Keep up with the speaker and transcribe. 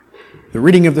The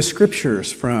reading of the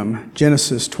scriptures from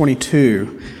Genesis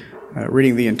 22,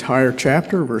 reading the entire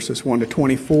chapter, verses 1 to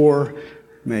 24.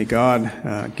 May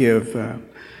God give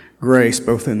grace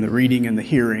both in the reading and the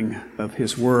hearing of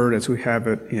His Word as we have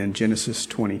it in Genesis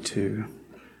 22.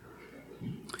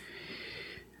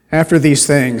 After these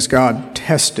things, God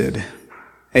tested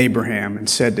Abraham and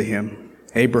said to him,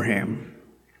 "Abraham."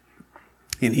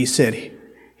 And he said,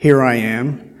 "Here I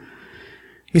am."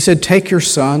 He said, "Take your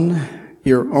son,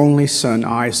 your only son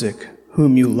Isaac,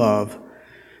 whom you love,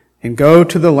 and go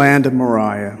to the land of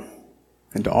Moriah,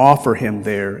 and offer him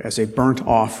there as a burnt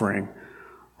offering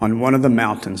on one of the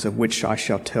mountains of which I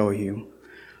shall tell you."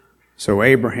 So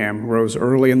Abraham rose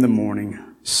early in the morning,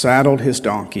 saddled his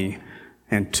donkey,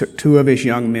 and took 2 of his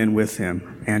young men with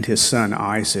him, and his son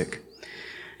Isaac.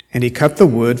 And he cut the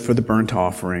wood for the burnt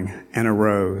offering, and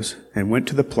arose, and went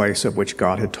to the place of which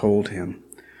God had told him.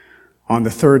 On the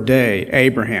 3rd day,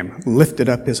 Abraham lifted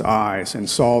up his eyes and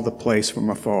saw the place from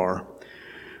afar.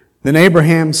 Then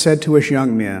Abraham said to his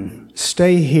young men,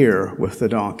 "Stay here with the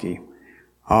donkey.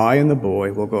 I and the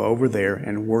boy will go over there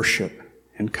and worship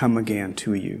and come again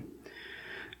to you."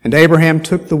 And Abraham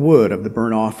took the wood of the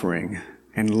burnt offering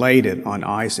and laid it on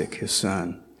Isaac his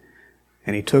son.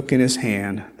 And he took in his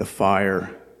hand the fire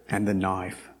and the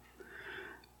knife.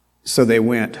 So they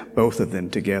went, both of them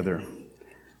together.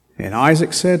 And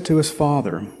Isaac said to his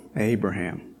father,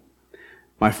 Abraham,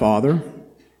 "My father?"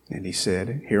 And he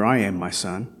said, "Here I am, my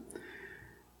son."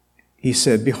 He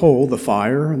said, "Behold the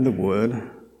fire and the wood,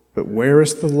 but where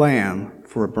is the lamb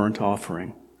for a burnt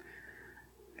offering?"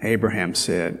 Abraham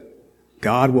said,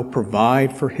 "God will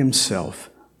provide for himself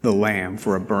the lamb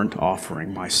for a burnt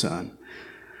offering, my son."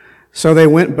 So they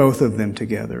went, both of them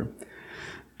together.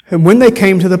 And when they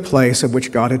came to the place of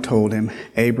which God had told him,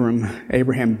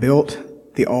 Abraham built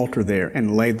the altar there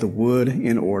and laid the wood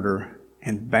in order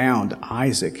and bound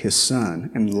Isaac his son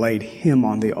and laid him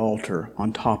on the altar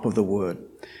on top of the wood.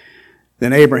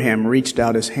 Then Abraham reached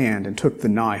out his hand and took the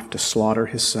knife to slaughter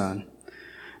his son.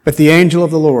 But the angel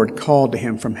of the Lord called to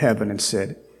him from heaven and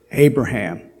said,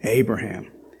 "Abraham, Abraham."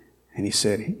 And he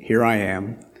said, "Here I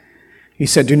am." He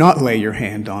said, "Do not lay your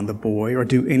hand on the boy or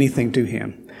do anything to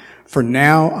him. For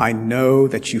now I know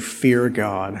that you fear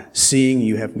God, seeing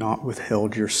you have not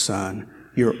withheld your son,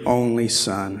 your only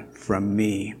son, from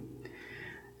me."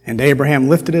 And Abraham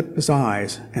lifted up his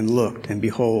eyes and looked, and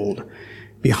behold,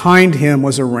 behind him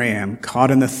was a ram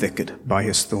caught in the thicket by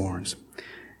his thorns.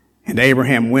 And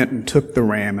Abraham went and took the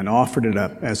ram and offered it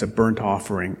up as a burnt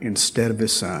offering instead of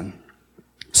his son.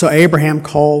 So Abraham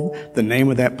called the name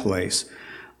of that place,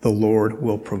 "The Lord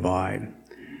will provide."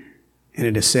 And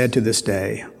it is said to this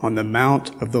day, "On the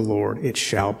mount of the Lord it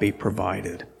shall be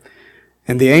provided."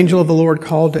 And the angel of the Lord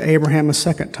called to Abraham a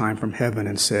second time from heaven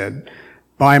and said,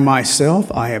 "By myself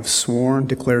I have sworn,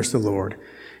 declares the Lord,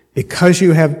 because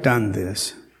you have done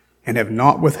this and have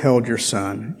not withheld your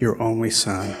son, your only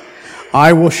son,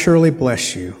 I will surely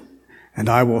bless you, and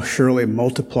I will surely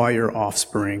multiply your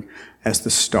offspring as the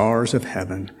stars of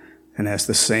heaven and as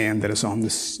the sand that is on the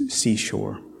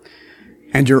seashore.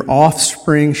 And your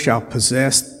offspring shall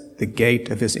possess the gate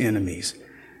of his enemies,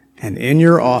 and in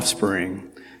your offspring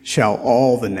shall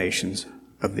all the nations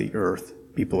of the earth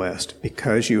be blessed,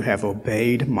 because you have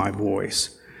obeyed my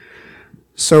voice."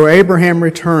 So Abraham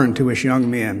returned to his young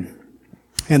men,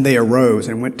 and they arose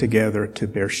and went together to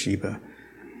Beersheba.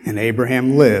 And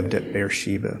Abraham lived at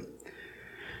Beersheba.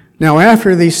 Now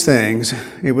after these things,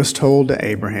 it was told to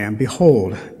Abraham,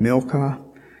 "Behold, Milcah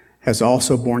has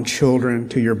also borne children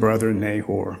to your brother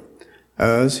Nahor,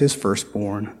 Uz his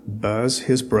firstborn, Buz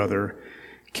his brother,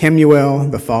 Kemuel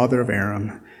the father of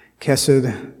Aram,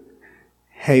 Kesed,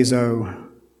 Hazo,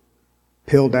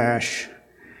 Pildash,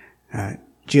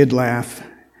 Jidlaph,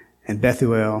 and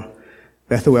Bethuel.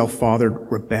 Bethuel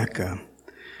fathered Rebekah.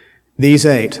 These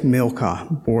 8 Milcah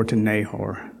bore to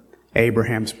Nahor,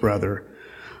 Abraham's brother.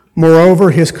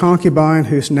 Moreover, his concubine,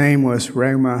 whose name was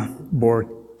Reumah, bore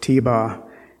Tebah,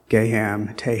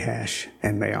 Gaham, Tahash,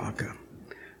 and Maacah.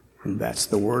 And that's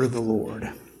the word of the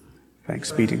Lord.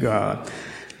 Thanks be to God.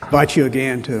 I invite you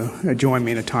again to join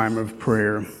me in a time of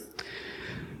prayer.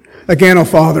 Again, O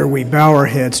Father, we bow our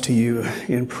heads to you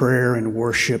in prayer and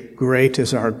worship. Great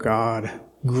is our God,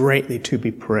 greatly to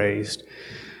be praised.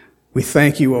 We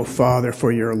thank you, O Father,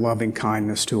 for your loving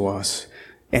kindness to us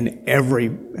and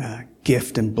every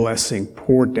gift and blessing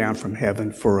poured down from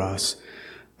heaven for us.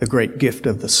 The great gift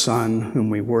of the Son, whom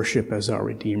we worship as our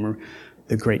Redeemer.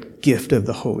 The great gift of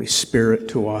the Holy Spirit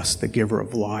to us, the giver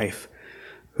of life,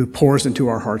 who pours into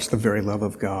our hearts the very love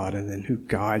of God, and then who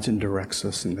guides and directs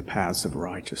us in the paths of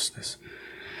righteousness.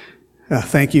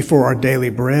 Thank you for our daily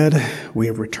bread. We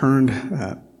have returned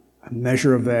a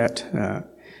measure of that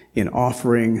in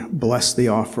offering. Bless the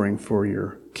offering for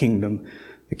your kingdom,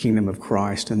 the kingdom of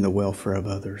Christ, and the welfare of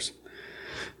others.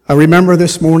 I remember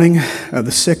this morning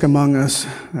the sick among us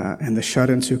and the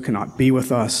shut-ins who cannot be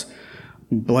with us.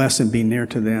 Bless and be near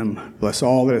to them. Bless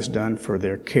all that is done for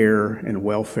their care and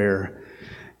welfare,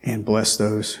 and bless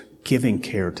those giving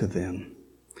care to them.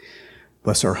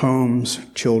 Bless our homes,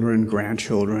 children,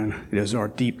 grandchildren. It is our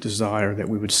deep desire that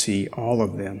we would see all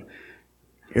of them,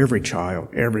 every child,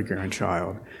 every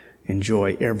grandchild,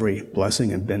 enjoy every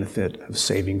blessing and benefit of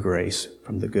saving grace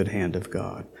from the good hand of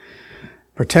God.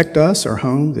 Protect us, our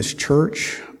home, this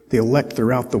church, the elect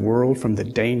throughout the world from the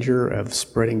danger of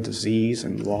spreading disease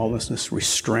and lawlessness.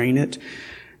 Restrain it.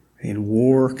 In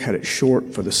war, cut it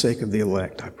short for the sake of the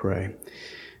elect, I pray.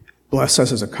 Bless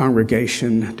us as a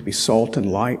congregation to be salt and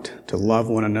light, to love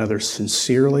one another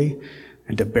sincerely,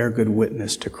 and to bear good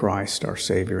witness to Christ, our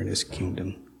Savior, and His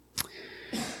kingdom.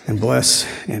 And bless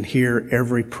and hear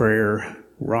every prayer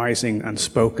rising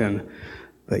unspoken,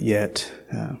 but yet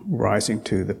rising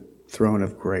to the throne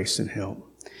of grace and help.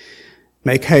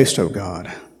 Make haste, O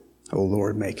God. O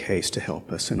Lord, make haste to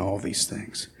help us in all these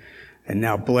things. And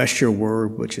now bless your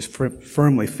word, which is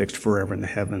firmly fixed forever in the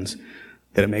heavens,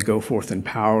 that it may go forth in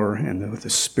power and with the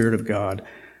Spirit of God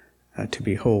to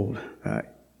behold,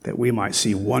 that we might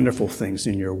see wonderful things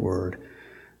in your word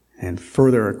and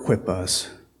further equip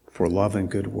us for love and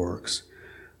good works,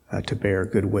 to bear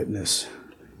good witness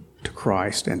to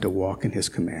Christ and to walk in His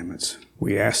commandments.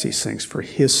 We ask these things for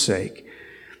His sake,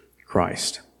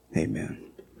 Christ. Amen.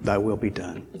 Thy will be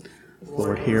done.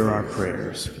 Lord, hear our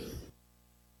prayers.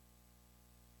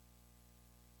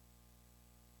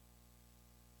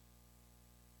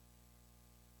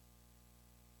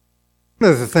 One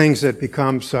of the things that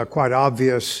becomes quite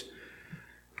obvious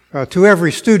to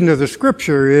every student of the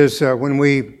Scripture is when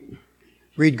we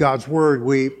read God's Word,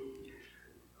 we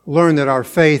learn that our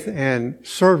faith and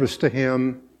service to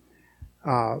Him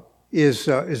is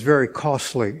very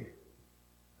costly.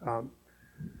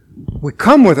 We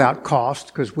come without cost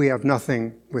because we have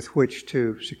nothing with which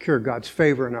to secure God's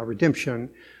favor and our redemption.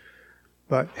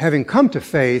 But having come to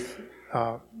faith,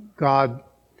 God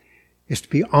is to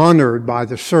be honored by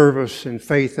the service and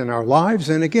faith in our lives.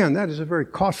 And again, that is a very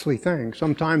costly thing.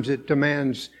 Sometimes it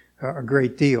demands a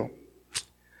great deal.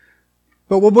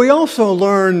 But what we also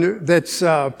learn that's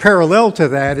parallel to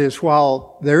that is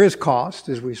while there is cost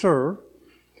as we serve,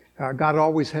 God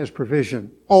always has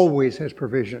provision. Always has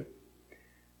provision.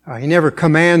 He never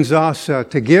commands us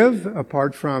to give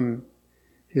apart from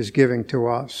His giving to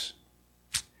us.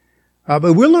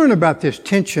 But we'll learn about this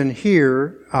tension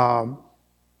here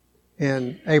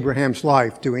in Abraham's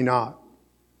life, do we not?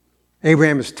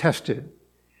 Abraham is tested.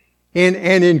 In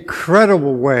an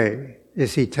incredible way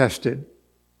is he tested,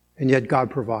 and yet God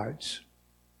provides.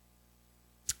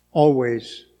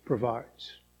 Always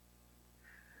provides.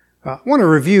 I want to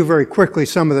review very quickly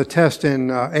some of the tests in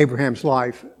Abraham's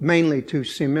life, mainly to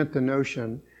cement the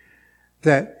notion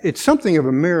that it's something of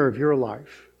a mirror of your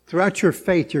life. Throughout your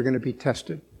faith, you're going to be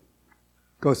tested.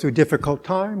 Go through difficult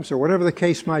times, or whatever the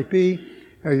case might be,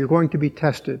 you're going to be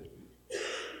tested.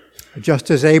 Just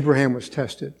as Abraham was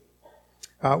tested.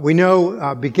 We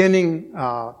know, beginning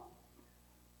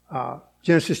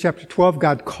Genesis chapter 12,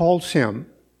 God calls him.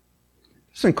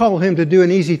 Doesn't call him to do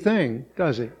an easy thing,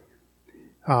 does he?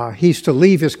 He's to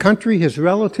leave his country, his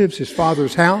relatives, his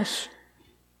father's house,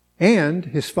 and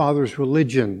his father's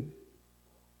religion.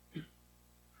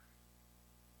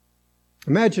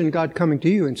 Imagine God coming to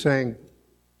you and saying,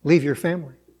 leave your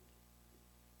family.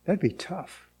 That'd be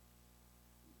tough.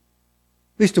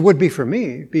 At least it would be for me.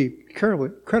 It'd be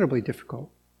incredibly difficult.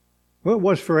 Well, it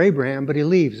was for Abraham, but he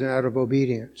leaves out of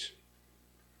obedience.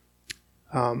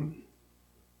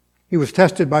 He was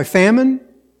tested by famine,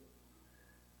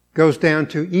 goes down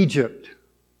to Egypt.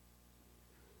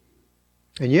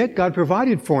 And yet God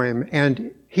provided for him,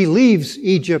 and he leaves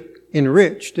Egypt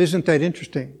enriched. Isn't that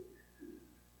interesting?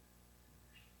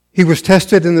 He was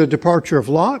tested in the departure of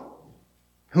Lot,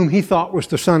 whom he thought was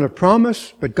the son of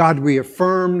promise, but God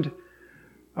reaffirmed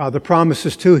the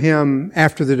promises to him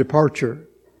after the departure.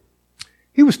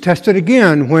 He was tested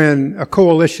again when a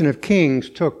coalition of kings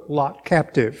took Lot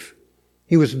captive.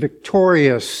 He was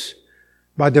victorious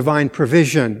by divine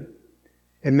provision,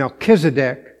 and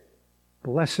Melchizedek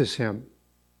blesses him.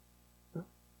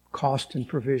 Cost and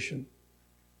provision.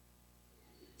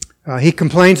 He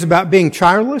complains about being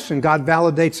childless, and God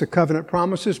validates the covenant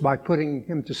promises by putting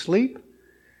him to sleep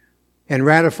and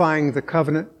ratifying the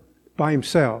covenant by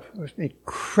himself. It was an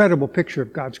incredible picture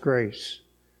of God's grace,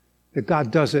 that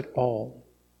God does it all.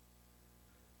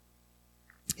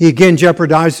 He again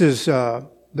jeopardizes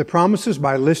the promises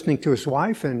by listening to his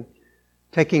wife and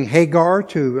taking Hagar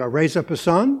to raise up a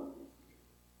son.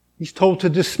 He's told to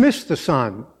dismiss the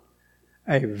son,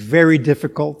 a very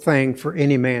difficult thing for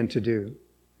any man to do.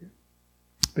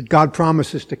 But God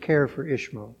promises to care for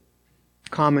Ishmael.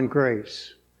 Common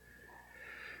grace.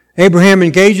 Abraham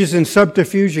engages in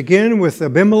subterfuge again with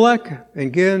Abimelech.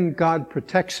 Again, God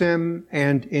protects him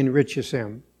and enriches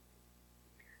him.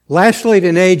 Lastly, at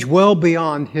an age well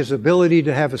beyond his ability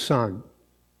to have a son.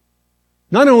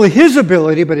 Not only his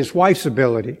ability, but his wife's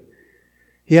ability.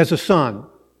 He has a son.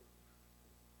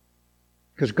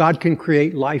 Because God can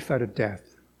create life out of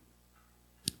death.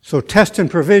 So test and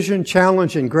provision,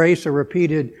 challenge and grace are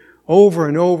repeated over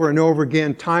and over and over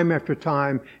again, time after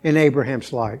time in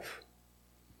Abraham's life.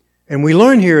 And we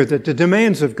learn here that the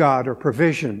demands of God are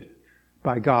provisioned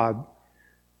by God,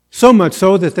 so much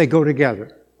so that they go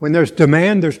together. When there's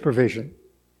demand, there's provision.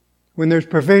 When there's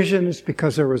provision, it's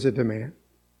because there was a demand.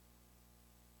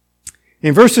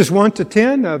 In verses 1 to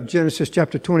 10 of Genesis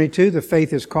chapter 22, the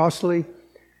faith is costly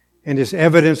and is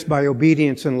evidenced by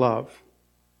obedience and love.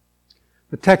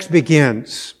 The text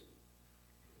begins,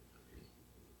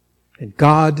 and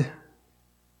God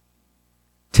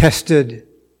tested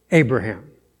Abraham.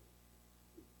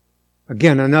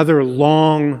 Again, another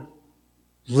long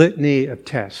litany of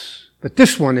tests, but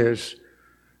this one is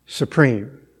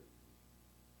supreme.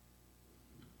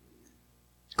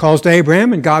 Calls to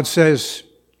Abraham, and God says,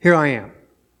 "Here I am."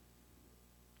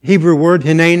 Hebrew word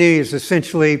Hineni is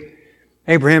essentially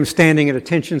Abraham standing at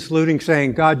attention saluting,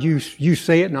 saying, "God, you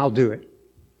say it and I'll do it."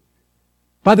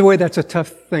 By the way, that's a tough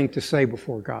thing to say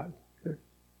before God.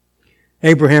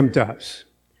 Abraham does.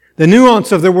 The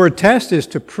nuance of the word test is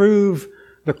to prove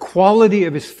the quality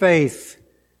of his faith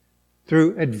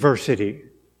through adversity.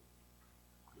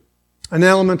 An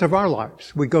element of our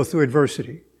lives. We go through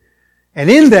adversity. And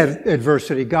in that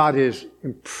adversity, God is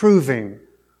improving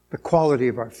the quality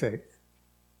of our faith.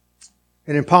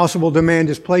 An impossible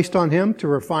demand is placed on him to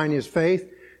refine his faith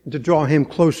and to draw him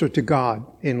closer to God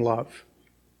in love.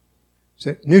 It's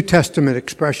a New Testament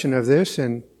expression of this.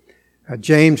 In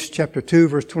James chapter 2,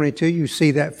 verse 22, you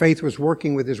see that faith was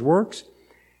working with his works.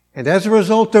 And as a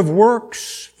result of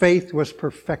works, faith was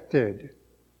perfected.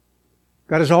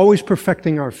 God is always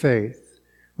perfecting our faith.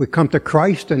 We come to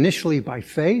Christ initially by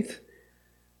faith.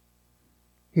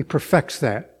 He perfects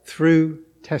that through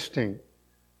testing.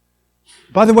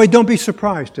 By the way, don't be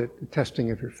surprised at the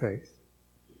testing of your faith.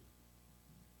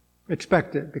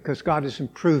 Expect it, because God is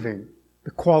improving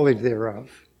the quality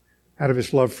thereof out of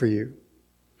his love for you.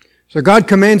 So God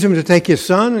commands him to take his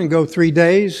son and go 3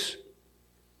 days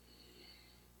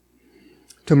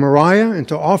to Moriah and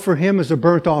to offer him as a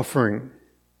burnt offering.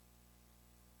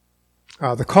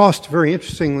 The cost, very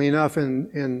interestingly enough,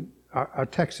 in our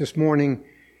text this morning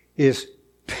is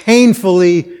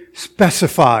painfully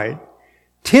specified.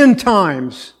 10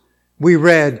 times we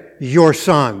read, "your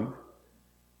son."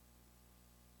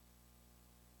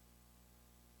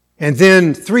 And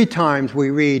then 3 times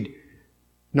we read,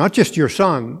 not just your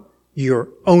son, your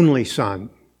only son,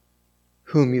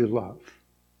 whom you love.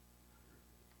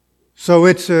 So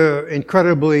it's an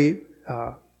incredibly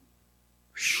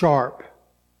sharp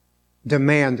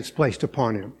demand that's placed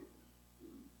upon him.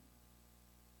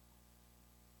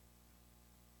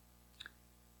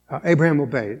 Abraham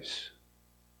obeys.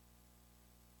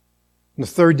 On the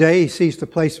 3rd day, he sees the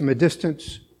place from a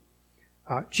distance.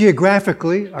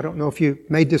 Geographically, I don't know if you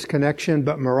made this connection,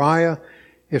 but Moriah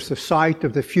is the site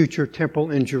of the future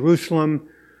temple in Jerusalem,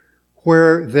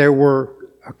 where there were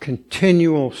a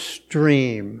continual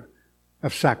stream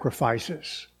of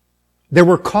sacrifices. They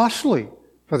were costly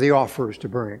for the offerers to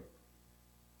bring.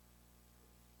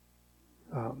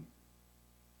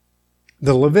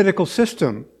 The Levitical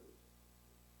system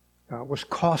was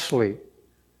costly.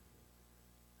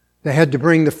 They had to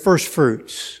bring the first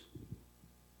fruits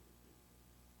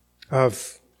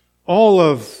of all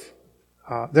of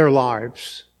their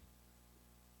lives,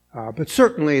 but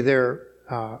certainly their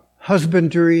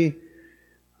husbandry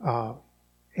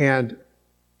and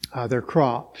their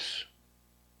crops.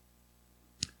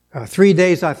 3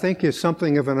 days, I think, is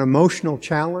something of an emotional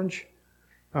challenge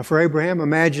for Abraham.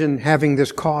 Imagine having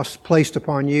this cost placed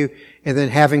upon you and then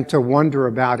having to wonder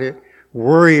about it,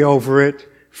 worry over it,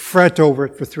 fret over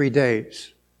it for 3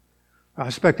 days. I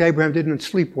suspect Abraham didn't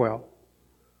sleep well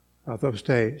those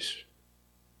days.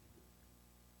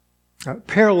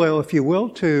 Parallel, if you will,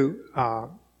 to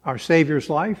our Savior's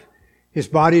life. His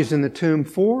body is in the tomb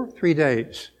for 3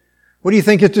 days. What do you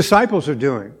think his disciples are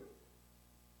doing?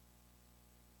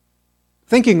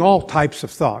 Thinking all types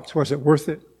of thoughts. Was it worth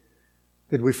it?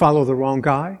 Did we follow the wrong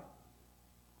guy?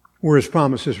 Were his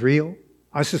promises real?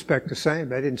 I suspect the same.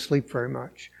 They didn't sleep very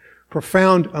much.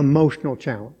 Profound emotional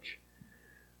challenge.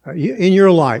 In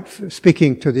your life,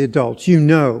 speaking to the adults, you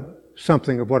know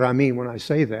something of what I mean when I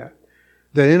say that.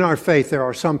 That in our faith there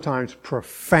are sometimes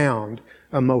profound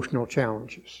emotional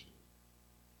challenges.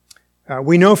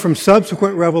 We know from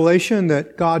subsequent revelation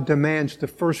that God demands the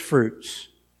first fruits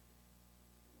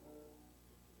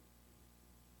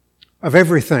of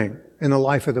everything in the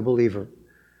life of the believer.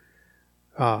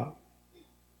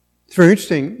 It's very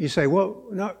interesting. You say, well,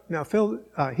 now Phil,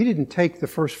 he didn't take the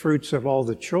first fruits of all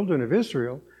the children of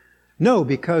Israel. No,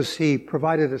 because he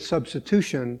provided a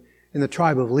substitution in the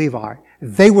tribe of Levi.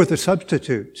 They were the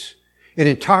substitutes. An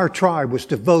entire tribe was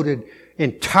devoted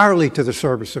entirely to the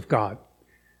service of God.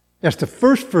 That's the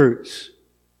first fruits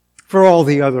for all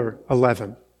the other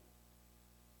 11.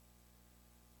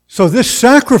 So this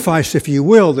sacrifice, if you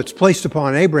will, that's placed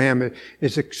upon Abraham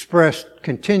is expressed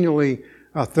continually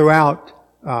throughout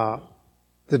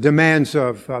the demands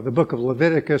of the book of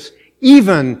Leviticus,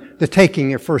 even the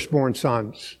taking of firstborn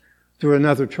sons through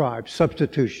another tribe,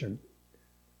 substitution.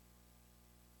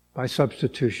 By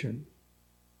substitution.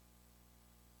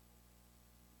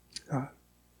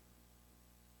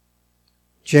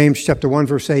 James chapter 1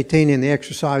 verse 18, in the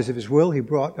exercise of His will, He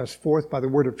brought us forth by the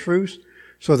word of truth,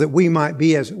 so that we might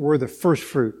be, as it were, the first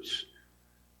fruits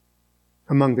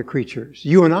among the creatures.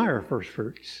 You and I are first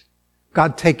fruits.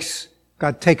 God takes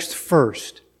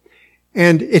first.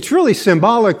 And it's really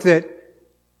symbolic that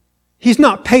He's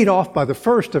not paid off by the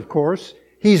first, of course.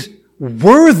 He's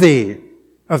worthy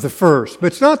of the first. But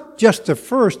it's not just the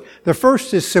first. The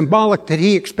first is symbolic that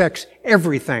He expects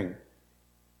everything.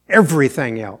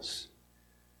 Everything else.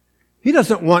 He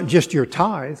doesn't want just your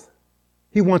tithe.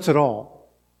 He wants it all.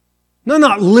 No,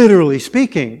 not literally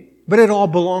speaking, but it all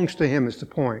belongs to Him is the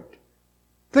point.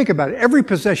 Think about it. Every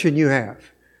possession you have,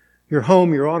 your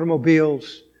home, your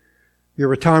automobiles, your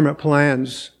retirement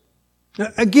plans.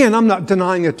 Again, I'm not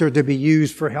denying that they're to be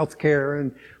used for health care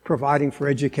and providing for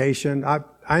education. I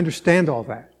understand all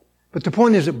that. But the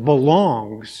point is it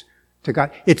belongs to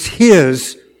God. It's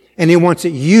His, and He wants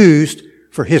it used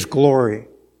for His glory.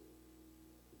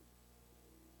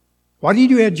 Why do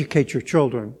you educate your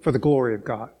children? For the glory of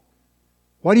God.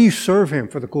 Why do you serve Him?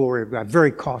 For the glory of God.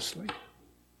 Very costly.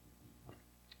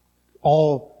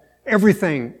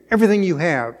 Everything you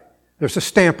have, there's a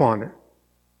stamp on it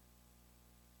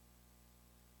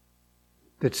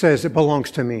that says it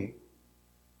belongs to me.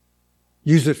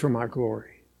 Use it for my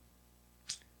glory.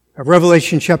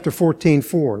 Revelation chapter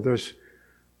 14:4. There's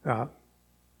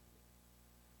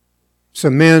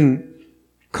some men,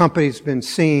 company's been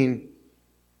seen,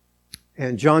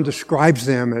 and John describes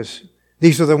them as,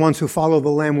 these are the ones who follow the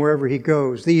Lamb wherever He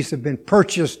goes. These have been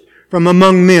purchased from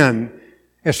among men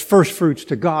as first fruits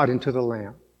to God and to the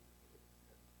Lamb.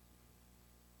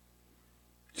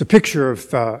 It's a picture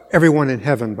of everyone in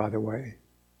heaven, by the way.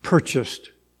 Purchased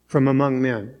from among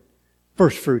men.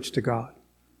 First fruits to God.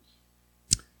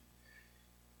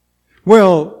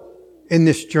 Well, in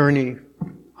this journey,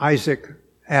 Isaac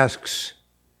asks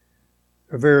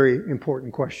a very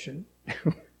important question.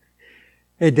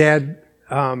 Hey, Dad,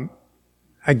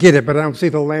 I get it, but I don't see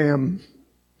the lamb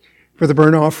for the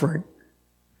burnt offering.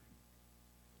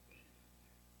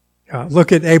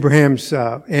 Look at Abraham's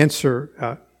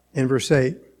answer in verse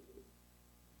 8.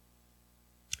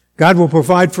 God will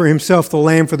provide for Himself the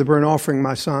lamb for the burnt offering,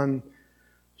 my son.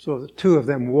 So the two of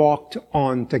them walked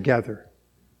on together.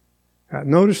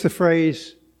 Notice the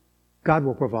phrase, God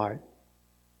will provide.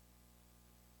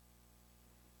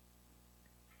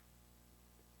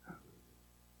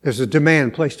 There's a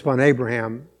demand placed upon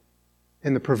Abraham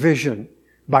in the provision.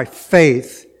 By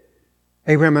faith,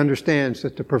 Abraham understands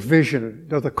that the provision,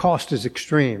 though the cost is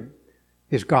extreme,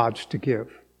 is God's to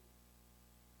give.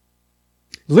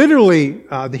 Literally,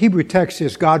 the Hebrew text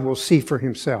is God will see for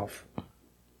Himself.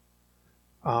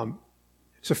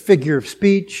 It's a figure of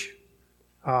speech.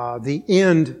 The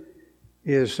end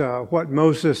is what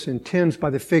Moses intends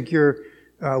by the figure.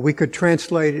 We could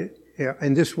translate it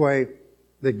in this way,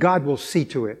 that God will see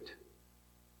to it.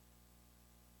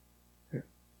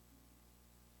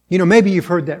 You know, maybe you've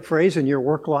heard that phrase in your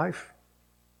work life.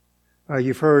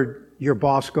 You've heard your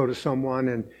boss go to someone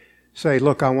and say,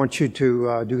 look, I want you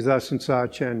to do thus and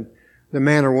such, and the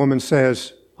man or woman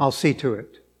says, I'll see to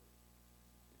it.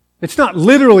 It's not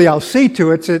literally I'll see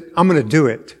to it, it's I'm going to do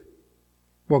it.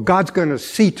 Well, God's going to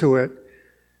see to it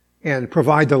and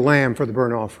provide the lamb for the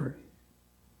burnt offering.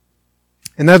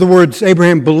 In other words,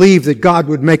 Abraham believed that God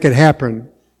would make it happen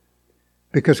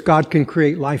because God can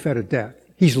create life out of death.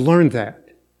 He's learned that.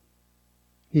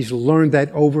 He's learned that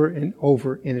over and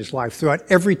over in his life. Throughout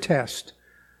every test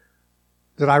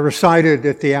that I recited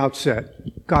at the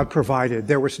outset, God provided.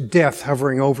 There was death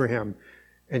hovering over him,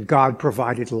 and God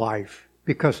provided life.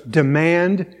 Because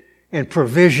demand and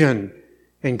provision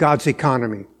in God's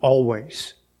economy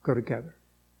always go together.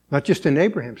 Not just in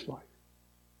Abraham's life,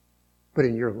 but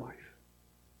in your life.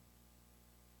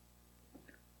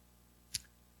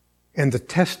 And the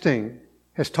testing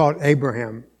has taught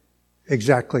Abraham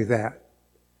exactly that.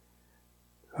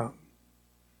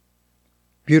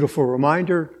 Beautiful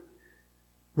reminder,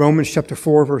 Romans chapter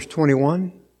 4, verse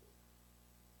 21.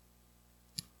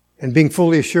 And being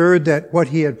fully assured that what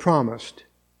he had promised,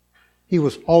 he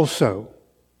was also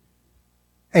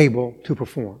able to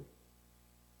perform.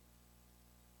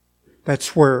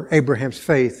 That's where Abraham's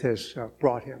faith has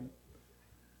brought him.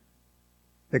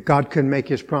 That God can make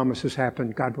his promises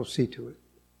happen. God will see to it.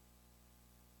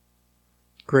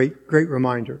 Great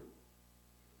reminder.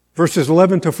 Verses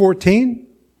 11 to 14.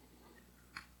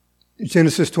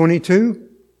 Genesis 22.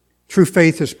 True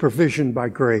faith is provisioned by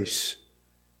grace.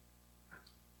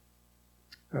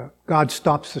 God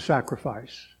stops the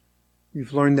sacrifice.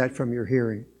 You've learned that from your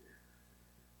hearing.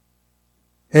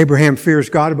 Abraham fears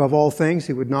God above all things.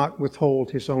 He would not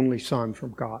withhold his only son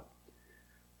from God.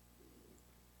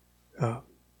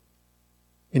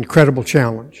 Incredible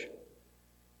challenge.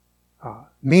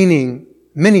 Meaning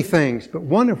many things, but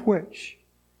one of which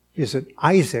is that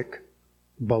Isaac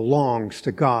belongs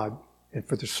to God and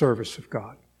for the service of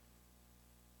God.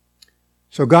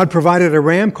 So God provided a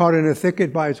ram caught in a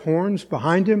thicket by its horns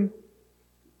behind him,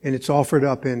 and it's offered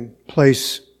up in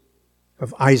place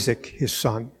of Isaac, his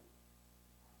son.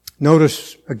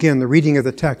 Notice again the reading of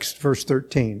the text, verse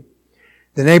 13.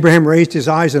 Then Abraham raised his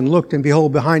eyes and looked, and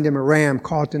behold, behind him a ram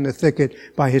caught in the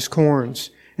thicket by his corns.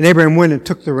 And Abraham went and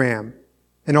took the ram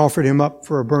and offered him up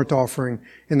for a burnt offering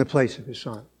in the place of his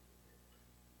son.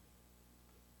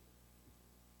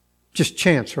 Just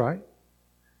chance, right?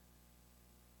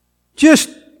 Just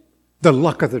the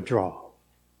luck of the draw.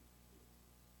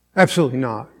 Absolutely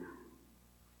not.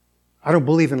 I don't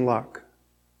believe in luck.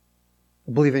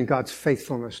 I believe in God's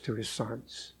faithfulness to his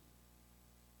sons.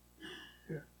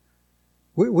 Yeah.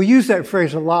 We use that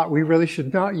phrase a lot. We really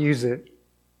should not use it.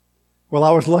 Well,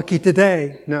 I was lucky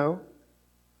today. No.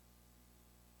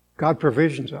 God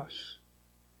provisions us.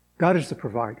 God is the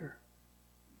provider.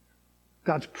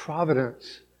 God's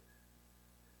providence.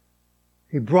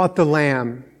 He brought the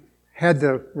lamb, had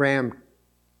the ram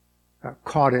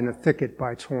caught in a thicket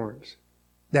by its horns.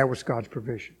 That was God's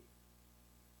provision.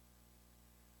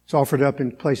 It's offered up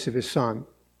in place of his son.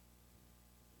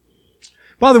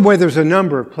 By the way, there's a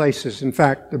number of places. In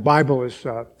fact, the Bible is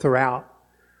throughout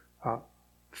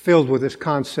filled with this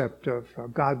concept of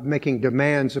God making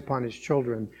demands upon his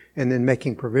children and then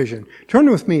making provision. Turn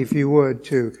with me, if you would,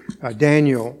 to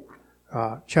Daniel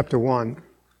chapter 1.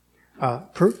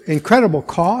 Incredible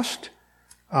cost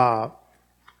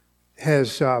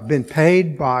has been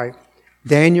paid by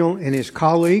Daniel and his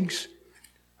colleagues.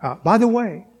 By the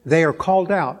way, they are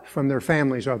called out from their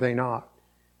families, are they not?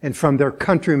 And from their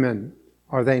countrymen,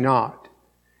 are they not?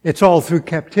 It's all through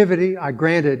captivity, I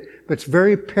granted, but it's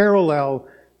very parallel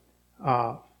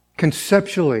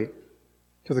conceptually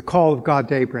to the call of God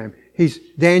to Abraham.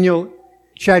 Daniel,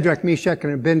 Shadrach, Meshach,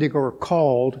 and Abednego are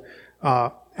called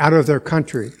out of their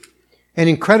country. And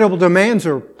incredible demands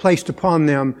are placed upon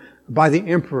them by the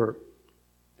emperor.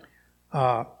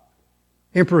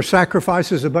 Emperor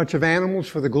sacrifices a bunch of animals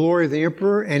for the glory of the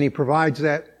emperor, and he provides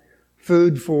that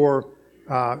food for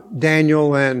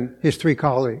Daniel and his 3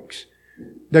 colleagues.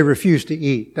 They refuse to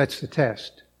eat. That's the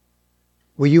test.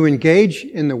 Will you engage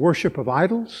in the worship of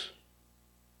idols?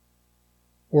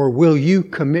 Or will you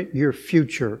commit your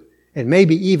future and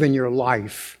maybe even your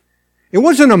life? It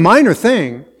wasn't a minor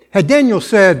thing. Had Daniel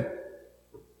said,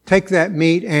 take that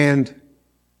meat and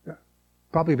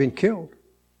probably been killed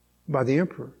by the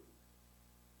emperor.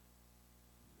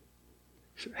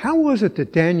 So how was it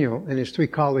that Daniel and his 3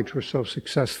 colleagues were so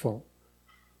successful?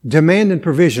 Demand and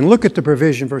provision. Look at the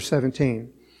provision, verse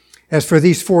 17. As for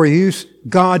these 4 youths,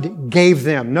 God gave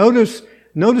them. Notice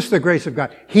the grace of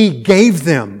God. He gave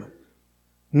them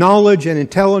knowledge and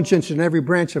intelligence in every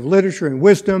branch of literature and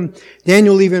wisdom.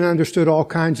 Daniel even understood all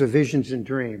kinds of visions and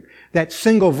dreams. That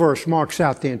single verse marks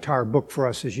out the entire book for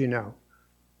us, as you know,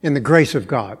 in the grace of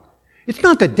God. It's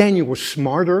not that Daniel was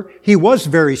smarter. He was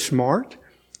very smart,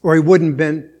 or he wouldn't have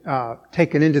been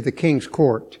taken into the king's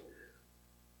court.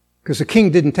 Because the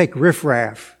king didn't take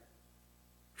riffraff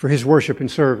for his worship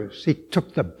and service. He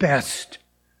took the best.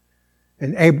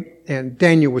 And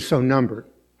Daniel was so numbered.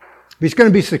 But he's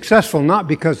going to be successful not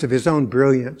because of his own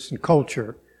brilliance and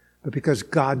culture, but because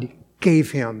God gave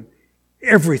him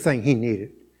everything he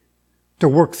needed to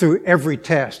work through every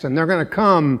test. And they're going to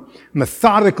come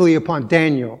methodically upon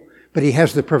Daniel. But he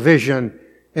has the provision,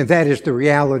 and that is the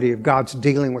reality of God's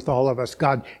dealing with all of us.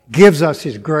 God gives us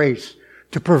His grace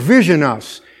to provision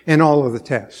us in all of the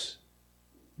tests.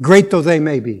 Great though they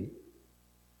may be.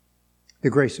 The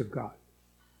grace of God.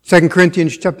 2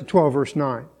 Corinthians chapter 12, verse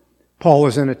 9. Paul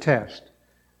is in a test.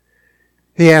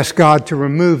 He asked God to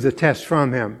remove the test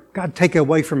from him. God, take it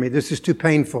away from me. This is too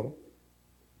painful.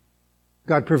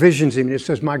 God provisions him, and it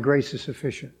says, my grace is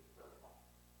sufficient.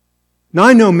 Now,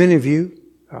 I know many of you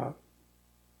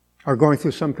are going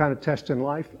through some kind of test in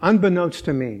life. Unbeknownst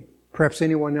to me, perhaps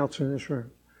anyone else in this room,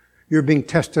 you're being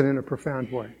tested in a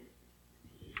profound way.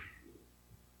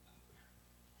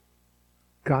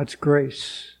 God's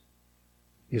grace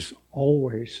is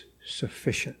always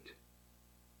sufficient.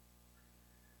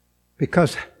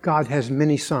 Because God has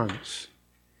many sons,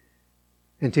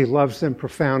 and He loves them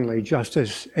profoundly, just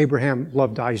as Abraham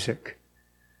loved Isaac.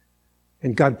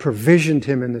 And God provisioned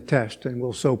him in the test, and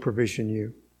will so provision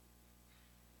you.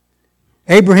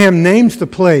 Abraham names the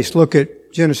place. Look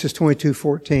at Genesis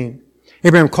 22:14.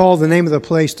 Abraham called the name of the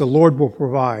place, the Lord will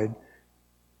provide.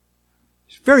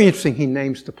 It's very interesting he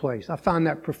names the place. I found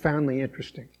that profoundly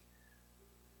interesting.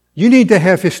 You need to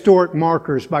have historic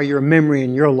markers by your memory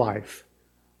in your life.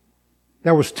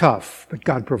 That was tough, but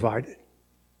God provided.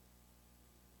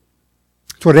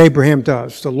 That's what Abraham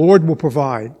does. The Lord will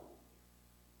provide.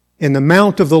 In the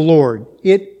mount of the Lord,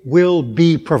 it will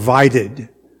be provided.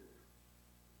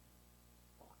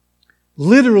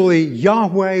 Literally,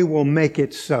 Yahweh will make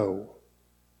it so.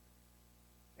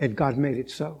 And God made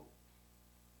it so.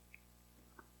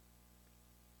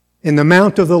 In the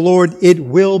mount of the Lord, it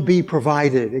will be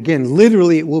provided. Again,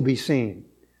 literally, it will be seen.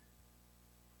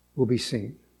 Will be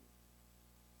seen.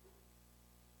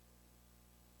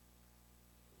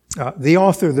 The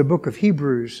author of the book of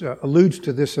Hebrews alludes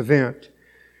to this event.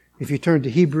 If you turn to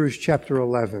Hebrews chapter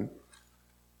 11.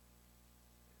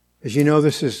 As you know,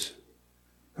 this is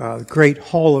a great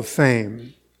hall of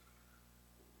fame.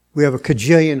 We have a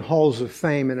cajillion halls of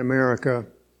fame in America.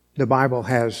 The Bible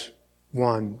has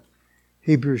one.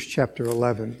 Hebrews chapter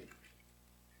 11.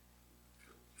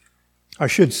 I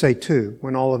should say two,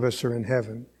 when all of us are in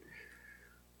heaven.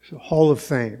 It's a hall of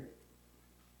fame.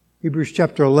 Hebrews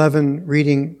chapter 11,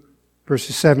 reading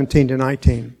verses 17 to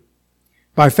 19.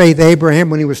 By faith,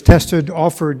 Abraham, when he was tested,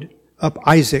 offered up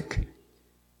Isaac.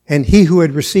 And he who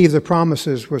had received the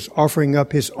promises was offering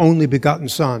up his only begotten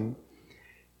son.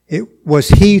 It was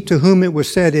he to whom it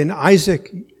was said, in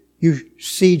Isaac your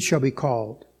seed shall be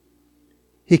called.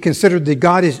 He considered that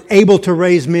God is able to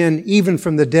raise men even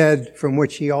from the dead, from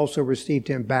which He also received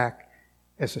him back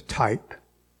as a type.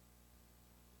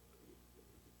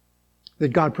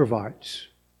 That God provides.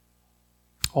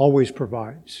 Always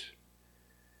provides.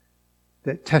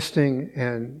 That testing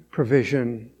and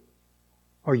provision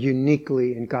are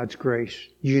uniquely, in God's grace,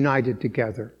 united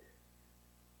together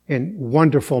in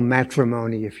wonderful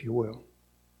matrimony, if you will.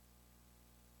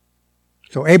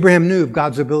 So Abraham knew of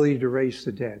God's ability to raise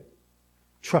the dead.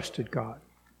 Trusted God.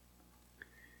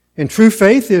 And true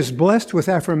faith is blessed with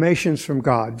affirmations from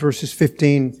God, verses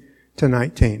 15 to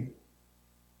 19.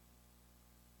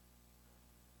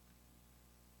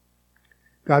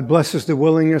 God blesses the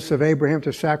willingness of Abraham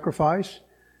to sacrifice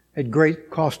at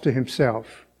great cost to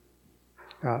himself.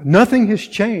 Nothing has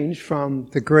changed from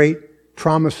the great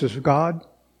promises of God,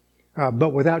 but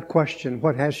without question,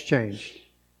 what has changed?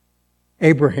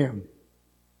 Abraham.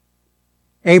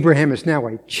 Abraham is now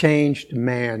a changed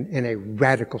man in a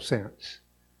radical sense.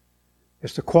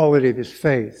 As the quality of his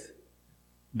faith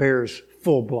bears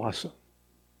full blossom.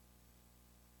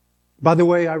 By the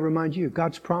way, I remind you,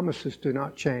 God's promises do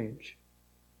not change.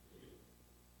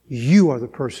 You are the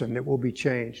person that will be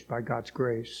changed by God's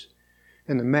grace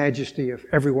and the majesty of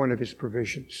every one of His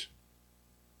provisions.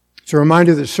 It's a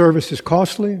reminder that service is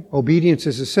costly, obedience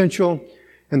is essential,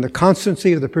 and the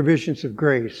constancy of the provisions of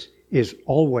grace is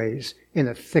always in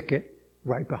a thicket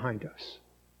right behind us.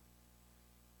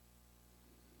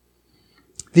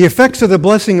 The effects of the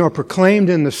blessing are proclaimed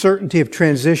in the certainty of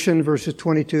transition, verses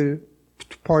 20 to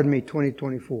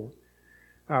 24.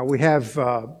 We have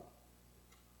a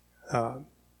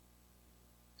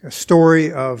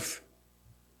story of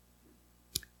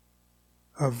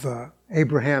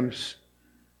Abraham's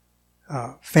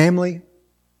family,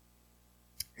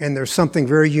 and there's something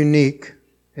very unique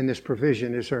in this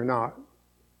provision, is there not?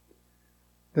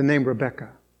 The name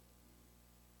Rebekah.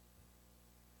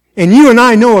 And you and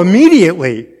I know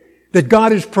immediately that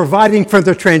God is providing for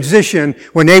the transition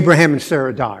when Abraham and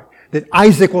Sarah die. That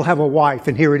Isaac will have a wife,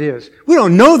 and here it is. We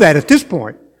don't know that at this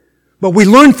point, but we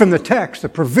learn from the text the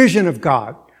provision of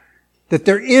God. that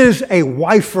there is a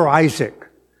wife for Isaac.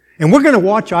 And we're going to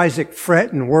watch Isaac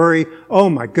fret and worry. Oh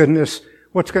my goodness,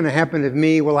 what's going to happen to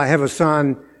me? Will I have a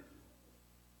son?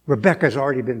 Rebekah's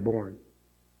already been born.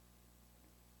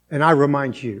 And I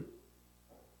remind you,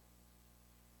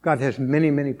 God has many,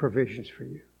 many provisions for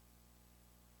you.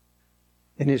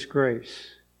 In His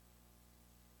grace.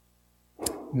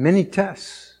 Many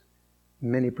tests,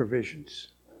 many provisions.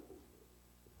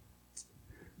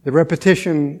 The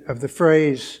repetition of the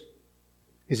phrase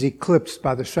is eclipsed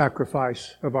by the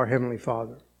sacrifice of our Heavenly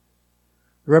Father.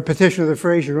 The repetition of the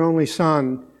phrase, your only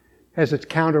Son, has its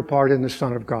counterpart in the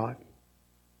Son of God.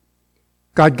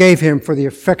 God gave Him for the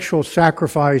effectual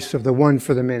sacrifice of the one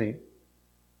for the many.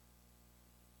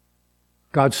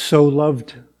 God so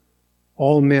loved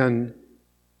all men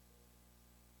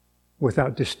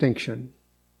without distinction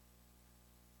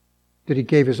that He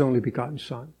gave His only begotten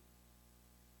Son.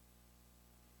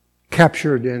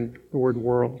 Captured in the word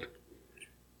world.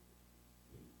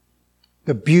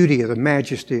 The beauty of the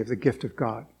majesty of the gift of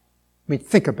God. I mean,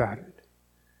 think about it.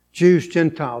 Jews,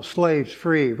 Gentiles, slaves,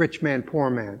 free, rich man, poor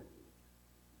man.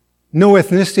 No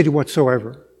ethnicity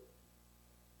whatsoever.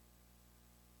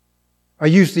 I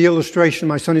used the illustration in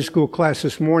my Sunday school class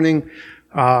this morning.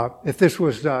 If this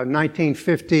was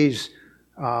 1950s,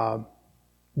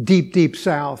 deep, deep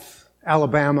South,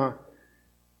 Alabama,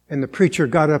 and the preacher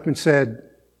got up and said,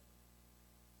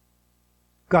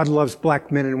 God loves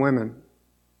black men and women,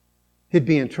 he'd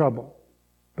be in trouble,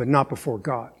 but not before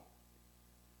God.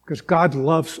 Because God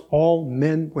loves all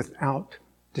men without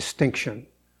distinction.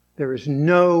 There is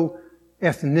no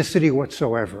ethnicity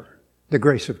whatsoever. The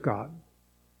grace of God.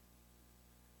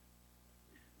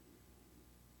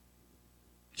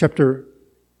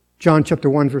 John chapter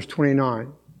 1 verse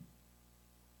 29.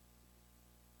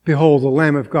 Behold the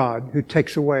Lamb of God who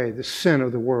takes away the sin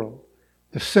of the world,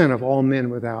 the sin of all men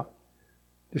without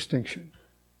distinction.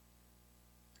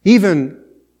 Even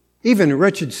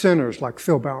wretched sinners like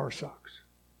Phil Bowersox.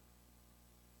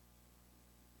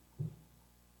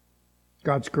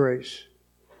 God's grace.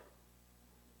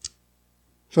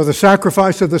 So the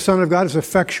sacrifice of the Son of God is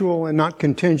effectual and not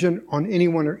contingent on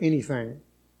anyone or anything.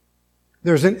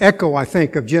 There's an echo, I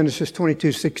think, of Genesis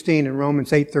 22:16 and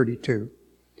Romans 8:32.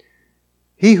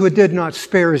 He who did not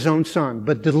spare His own Son,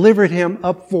 but delivered Him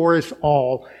up for us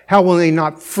all, how will He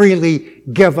not freely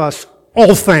give us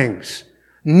all things?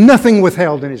 Nothing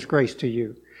withheld in His grace to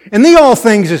you. And the all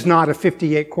things is not a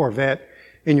 58 Corvette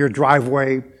in your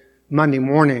driveway Monday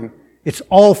morning. It's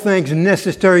all things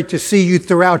necessary to see you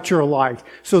throughout your life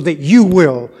so that you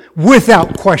will,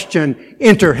 without question,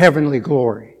 enter heavenly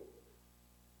glory.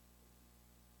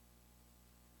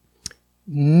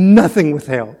 Nothing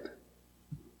withheld.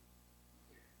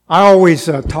 I always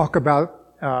talk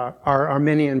about our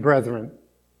Arminian brethren.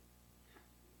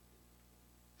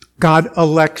 God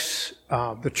elects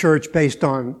the church based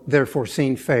on their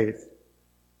foreseen faith.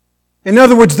 In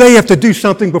other words, they have to do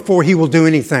something before He will do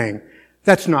anything.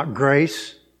 That's not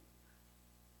grace.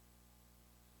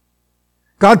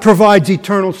 God provides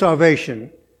eternal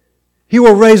salvation. He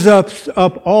will raise us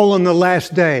up all on the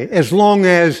last day as long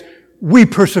as we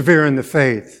persevere in the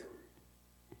faith.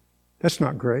 That's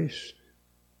not grace.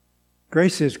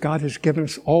 Grace is God has given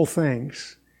us all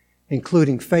things,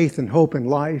 including faith and hope and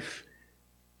life,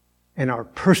 and our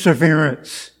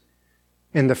perseverance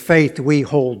in the faith we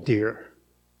hold dear.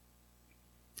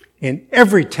 In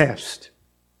every test,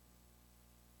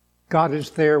 God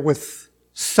is there with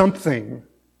something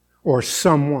or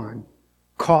someone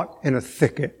caught in a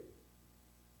thicket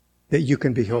that you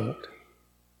can behold.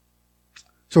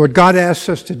 So what God asks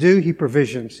us to do, He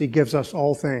provisions. He gives us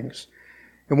all things.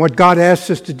 And what God asks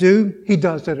us to do, He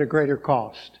does at a greater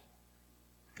cost.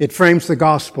 It frames the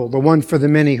gospel, the one for the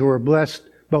many who are blessed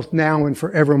both now and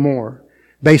forevermore,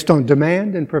 based on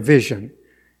demand and provision.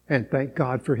 And thank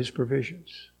God for His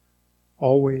provisions.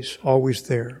 Always, always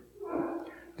there.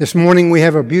 This morning we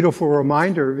have a beautiful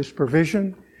reminder of His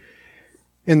provision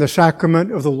in the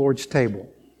sacrament of the Lord's table.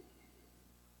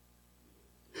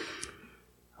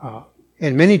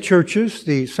 In many churches,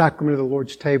 the sacrament of the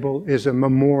Lord's table is a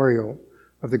memorial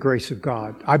of the grace of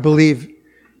God. I believe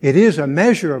it is a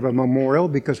measure of a memorial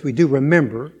because we do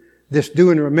remember, this do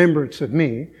in remembrance of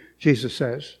me, Jesus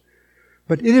says.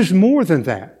 But it is more than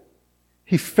that.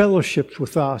 He fellowships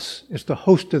with us as the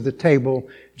host of the table,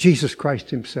 Jesus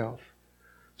Christ Himself.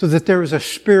 So that there is a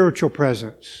spiritual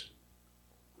presence.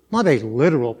 Not a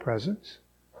literal presence,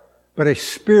 but a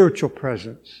spiritual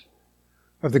presence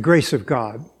of the grace of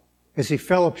God as He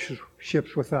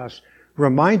fellowships with us,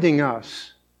 reminding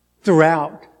us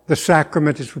throughout the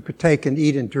sacrament as we partake and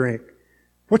eat and drink.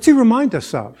 What's He remind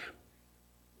us of?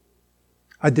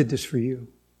 I did this for you.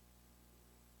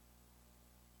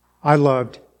 I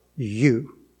loved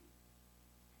you,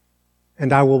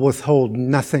 and I will withhold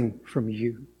nothing from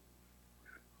you.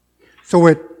 So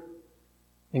it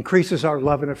increases our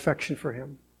love and affection for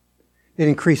Him. It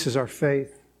increases our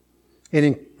faith. It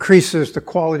increases the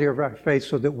quality of our faith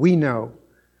so that we know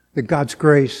that God's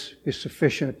grace is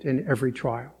sufficient in every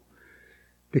trial,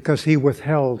 because He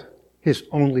withheld His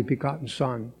only begotten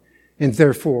Son, and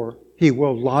therefore He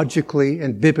will logically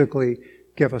and biblically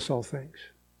give us all things.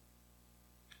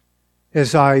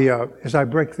 As I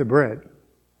break the bread,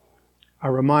 I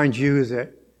remind you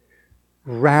that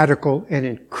radical and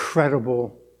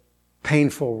incredible,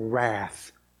 painful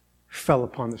wrath fell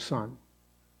upon the Son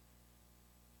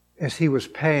as He was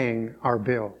paying our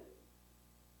bill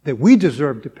that we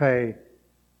deserved to pay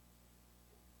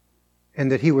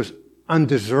and that He was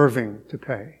undeserving to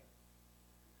pay.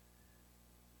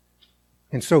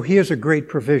 And so He is a great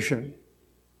provision.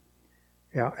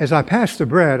 Yeah, as I pass the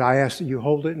bread, I ask that you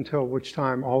hold it until which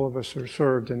time all of us are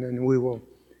served, and then we will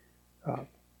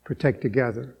partake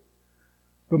together.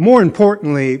 But more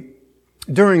importantly,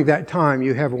 during that time,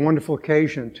 you have a wonderful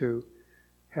occasion to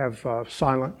have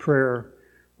silent prayer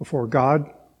before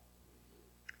God.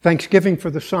 Thanksgiving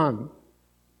for the Son,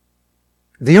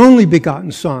 the only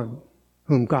begotten Son,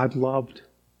 whom God loved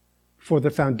for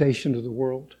the foundation of the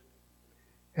world,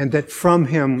 and that from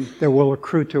Him there will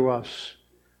accrue to us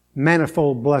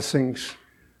manifold blessings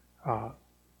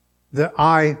that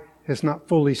eye has not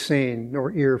fully seen,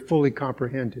 nor ear fully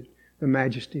comprehended the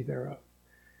majesty thereof.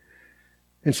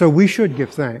 And so we should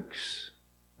give thanks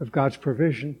of God's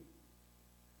provision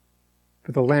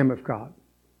for the Lamb of God.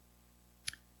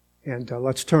 And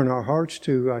let's turn our hearts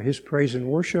to His praise and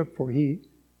worship, for He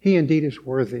indeed is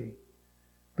worthy.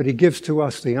 But He gives to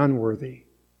us the unworthy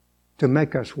to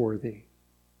make us worthy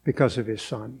because of His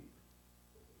Son.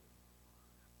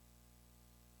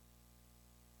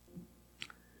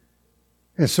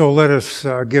 And so let us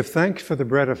give thanks for the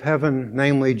bread of heaven,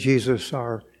 namely Jesus,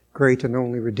 our great and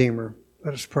only Redeemer.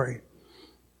 Let us pray.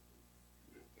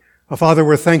 Father,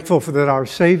 we're thankful for that our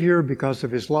Savior, because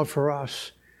of His love for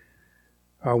us,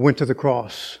 went to the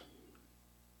cross,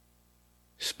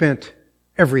 spent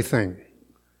everything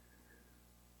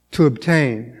to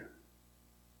obtain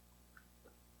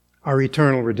our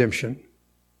eternal redemption.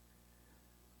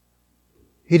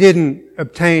 He didn't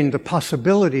obtain the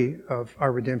possibility of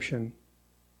our redemption.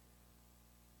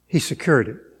 He secured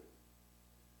it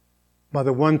by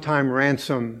the one-time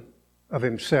ransom of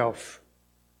Himself,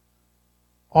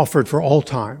 offered for all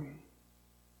time,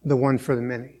 the one for the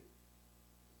many.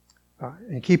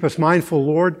 And keep us mindful,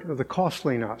 Lord, of the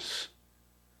costliness,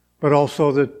 but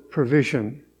also the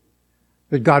provision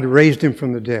that God raised Him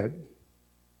from the dead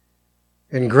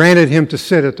and granted Him to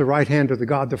sit at the right hand of the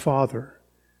God the Father,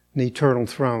 the eternal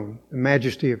throne, the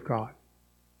majesty of God.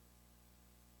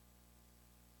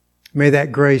 May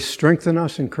that grace strengthen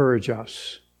us, encourage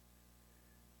us.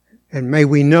 And may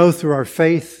we know through our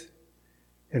faith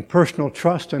and personal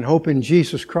trust and hope in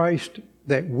Jesus Christ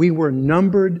that we were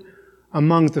numbered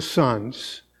among the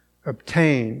sons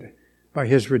obtained by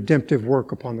His redemptive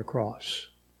work upon the cross.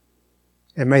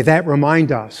 And may that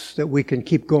remind us that we can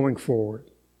keep going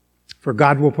forward. For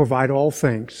God will provide all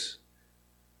things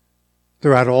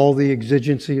throughout all the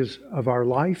exigencies of our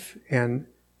life. And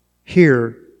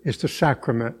here is the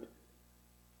sacrament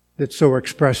that so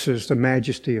expresses the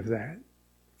majesty of that.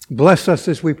 Bless us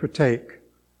as we partake.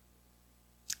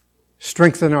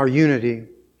 Strengthen our unity,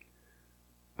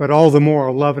 but all the more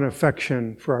a love and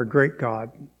affection for our great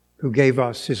God who gave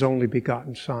us His only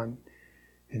begotten Son.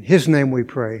 In His name we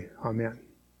pray. Amen.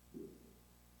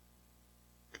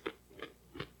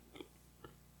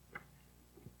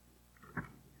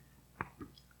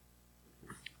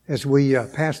 As we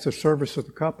pass the service of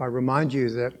the cup, I remind you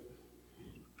that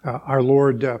our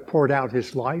Lord poured out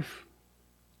His life,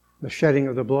 the shedding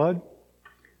of the blood,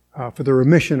 for the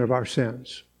remission of our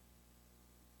sins.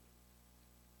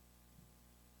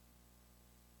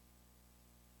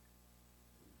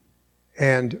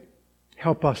 And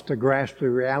help us to grasp the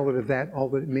reality of that, all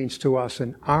that it means to us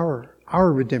and our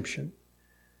redemption.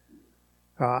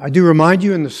 I do remind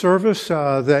you in the service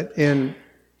that in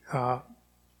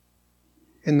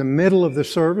the middle of the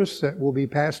service that will be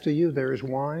passed to you, there is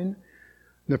wine.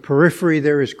 In the periphery,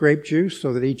 there is grape juice,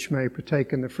 so that each may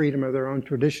partake in the freedom of their own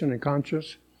tradition and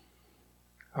conscience.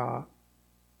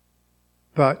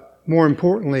 But more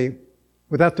importantly,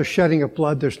 without the shedding of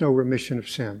blood, there's no remission of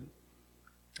sin.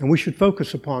 And we should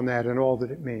focus upon that and all that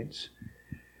it means.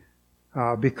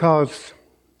 Because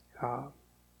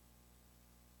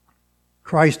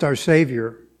Christ our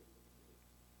Savior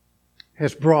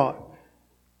has brought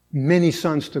many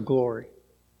sons to glory.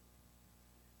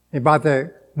 And by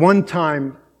the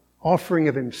one-time offering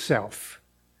of Himself,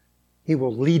 He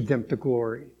will lead them to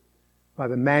glory by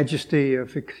the majesty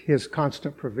of His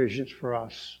constant provisions for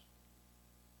us.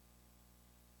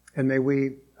 And may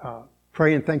we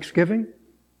pray in thanksgiving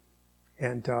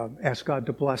and ask God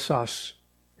to bless us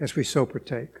as we so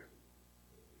partake.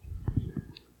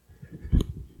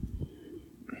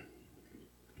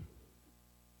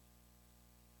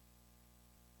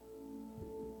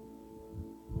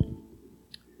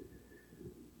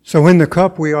 So in the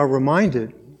cup we are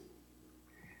reminded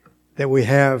that we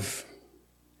have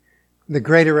the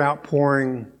greater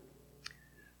outpouring,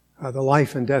 the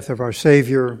life and death of our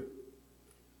Savior,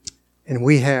 and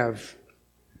we have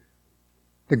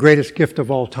the greatest gift of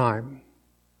all time,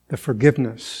 the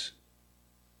forgiveness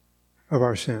of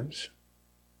our sins.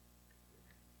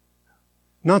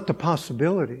 Not the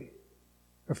possibility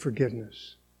of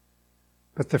forgiveness,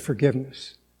 but the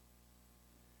forgiveness.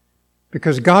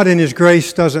 Because God in His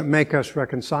grace doesn't make us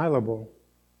reconcilable.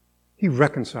 He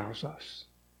reconciles us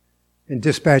and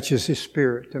dispatches His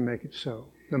Spirit to make it so.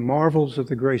 The marvels of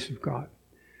the grace of God.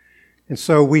 And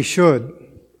so we should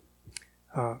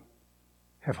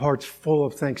have hearts full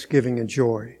of thanksgiving and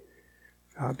joy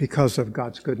because of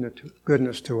God's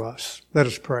goodness to us. Let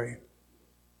us pray.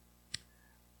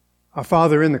 Our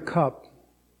Father, in the cup,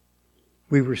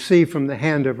 we receive from the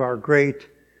hand of our great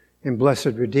and blessed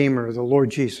Redeemer, the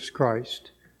Lord Jesus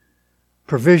Christ,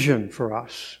 provision for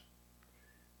us.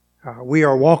 We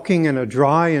are walking in a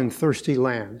dry and thirsty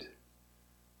land,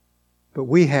 but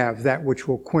we have that which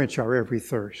will quench our every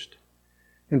thirst.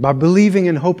 And by believing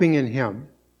and hoping in Him,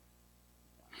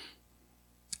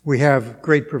 we have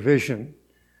great provision,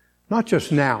 not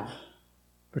just now,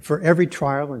 but for every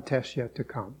trial and test yet to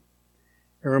come.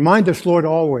 And remind us, Lord,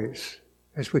 always,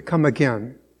 as we come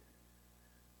again,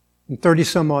 in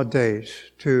 30-some-odd days,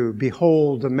 to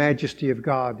behold the majesty of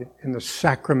God in the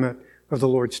sacrament of the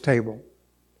Lord's table.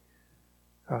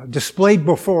 Displayed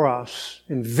before us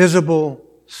in visible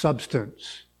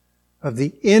substance of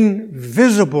the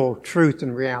invisible truth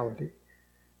and reality,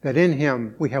 that in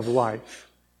Him we have life,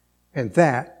 and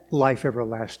that life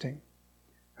everlasting.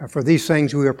 For these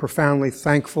things we are profoundly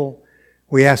thankful.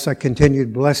 We ask Thy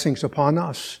continued blessings upon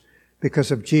us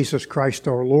because of Jesus Christ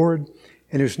our Lord.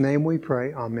 In His name we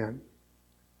pray. Amen.